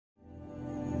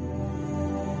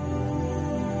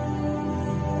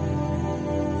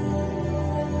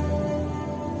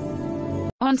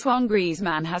Antoine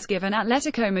Griezmann has given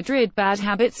Atletico Madrid bad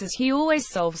habits as he always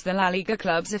solves the La Liga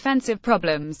club's offensive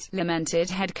problems, lamented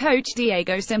head coach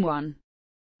Diego Simeone.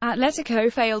 Atletico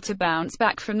failed to bounce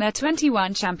back from their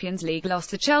 2021 Champions League loss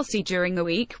to Chelsea during the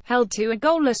week, held to a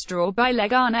goalless draw by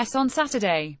Leganes on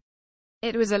Saturday.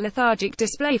 It was a lethargic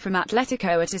display from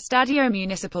Atletico at Estadio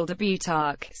Municipal de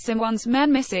Butarque, Simeone's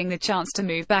men missing the chance to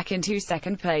move back into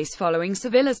second place following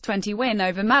Sevilla's 20 win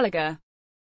over Malaga.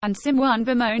 And Simeone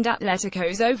bemoaned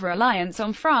Atletico's over-reliance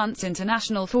on France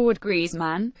international forward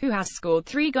Griezmann, who has scored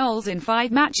 3 goals in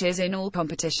 5 matches in all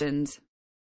competitions.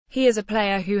 He is a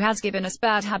player who has given us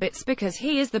bad habits because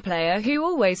he is the player who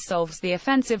always solves the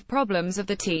offensive problems of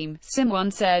the team,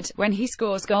 Simeone said. When he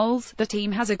scores goals, the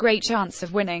team has a great chance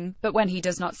of winning, but when he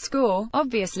does not score,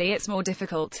 obviously it's more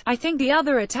difficult. I think the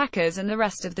other attackers and the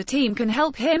rest of the team can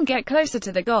help him get closer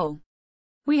to the goal.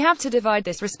 We have to divide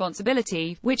this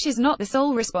responsibility, which is not the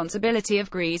sole responsibility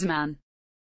of Griezmann.